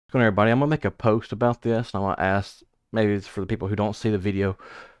going on, everybody? I'm gonna make a post about this, and I'm gonna ask, maybe it's for the people who don't see the video.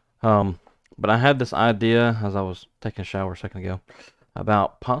 Um, but I had this idea as I was taking a shower a second ago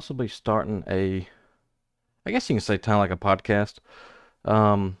about possibly starting I guess you can say kind of like a podcast.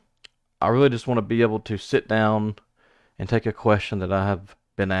 Um, I really just want to be able to sit down and take a question that I have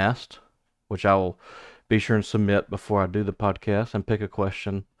been asked, which I will be sure and submit before I do the podcast, and pick a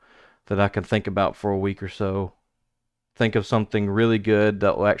question that I can think about for a week or so. Think of something really good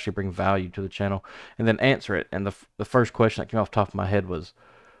that will actually bring value to the channel, and then answer it. And the first question that came off the top of my head was,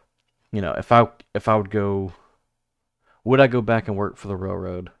 if I would I go back and work for the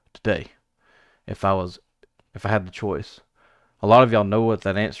railroad today if I had the choice? A lot of y'all know what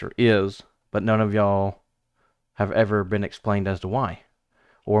that answer is, but none of y'all have ever been explained as to why.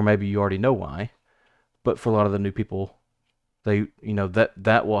 Or maybe you already know why, but for a lot of the new people,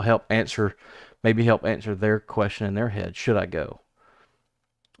 that will help answer their question in their head, should I go?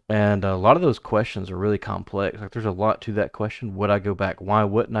 And a lot of those questions are really complex. Like there's a lot to that question. Would I go back? Why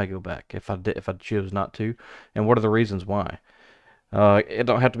wouldn't I go back if I chose not to? And what are the reasons why? It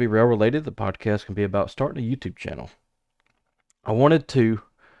don't have to be rail related. The podcast can be about starting a YouTube channel. I wanted to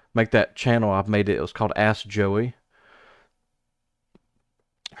make that channel. I've made it. It was called Ask Joey,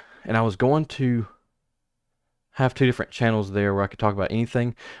 and I was going to have two different channels there where I could talk about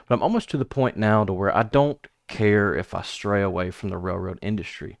anything. But I'm almost to the point now to where I don't care if I stray away from the railroad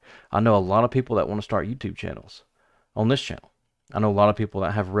industry. I know a lot of people that want to start YouTube channels on this channel. I know a lot of people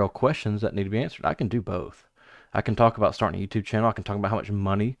that have real questions that need to be answered. I can do both. I can talk about starting a YouTube channel. I can talk about how much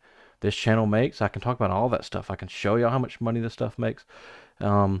money this channel makes. I can talk about all that stuff. I can show y'all how much money this stuff makes.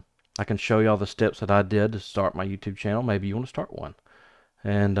 Um, I can show y'all the steps that I did to start my YouTube channel. Maybe you want to start one.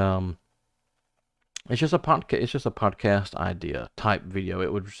 And it's just a podcast. It's just a podcast idea type video.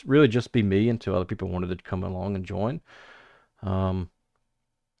 It would really just be me until other people wanted to come along and join. Um,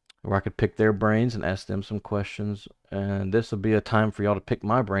 where I could pick their brains and ask them some questions. And this would be a time for y'all to pick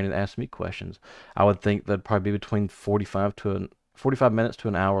my brain and ask me questions. I would think that'd probably be between 45 minutes to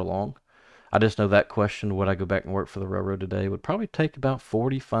an hour long. I just know that question, would I go back and work for the railroad today, would probably take about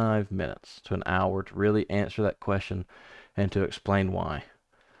 45 minutes to an hour to really answer that question and to explain why.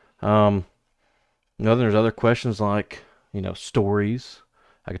 Um, there's other questions like, stories.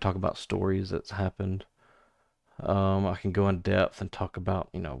 I could talk about stories that's happened. I can go in depth and talk about,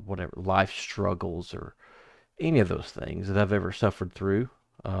 whatever life struggles or any of those things that I've ever suffered through.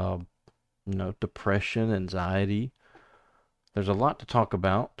 Uh, Depression, anxiety. There's a lot to talk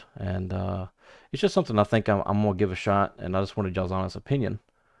about, and it's just something I think I'm gonna give a shot. And I just wanted y'all's honest opinion.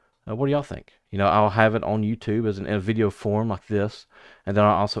 What do y'all think? I'll have it on YouTube in a video form like this, and then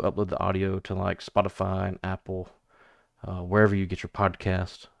I'll also upload the audio to like Spotify and Apple, wherever you get your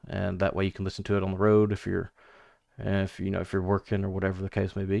podcast, and that way you can listen to it on the road if you're working or whatever the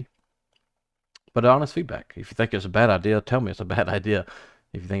case may be. But honest feedback. If you think it's a bad idea, tell me it's a bad idea.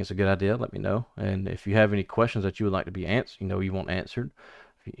 If you think it's a good idea, let me know. And if you have any questions that you would like to be answered, you want answered,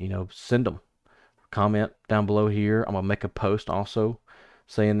 send them. Comment down below here. I'm gonna make a post also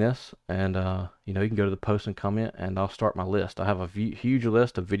saying this, and you can go to the post and comment, and I'll start my list. I have a huge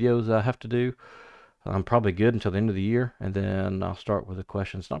list of videos that I have to do. I'm probably good until the end of the year, and then I'll start with the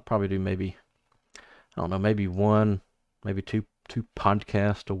questions. And I'll probably do maybe, I don't know, maybe one, maybe two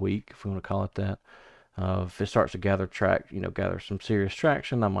podcasts a week, if we want to call it that. If it starts to gather some serious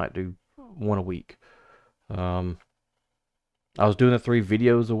traction, I might do one a week. Um, I was doing the 3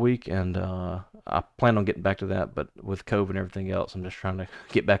 videos a week, and I plan on getting back to that, but with COVID and everything else, I'm just trying to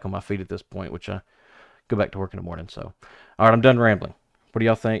get back on my feet at this point, which I go back to work in the morning. So, all right, I'm done rambling. What do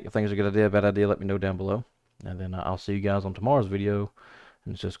y'all think? If things are a good idea, bad idea, let me know down below. And then I'll see you guys on tomorrow's video,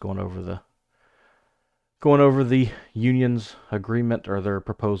 and it's just going over the union's agreement or their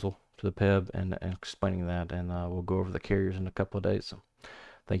proposal to the PEB, and explaining that, and we'll go over the carriers in a couple of days. So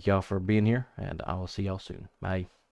thank y'all for being here, and I will see y'all soon. Bye.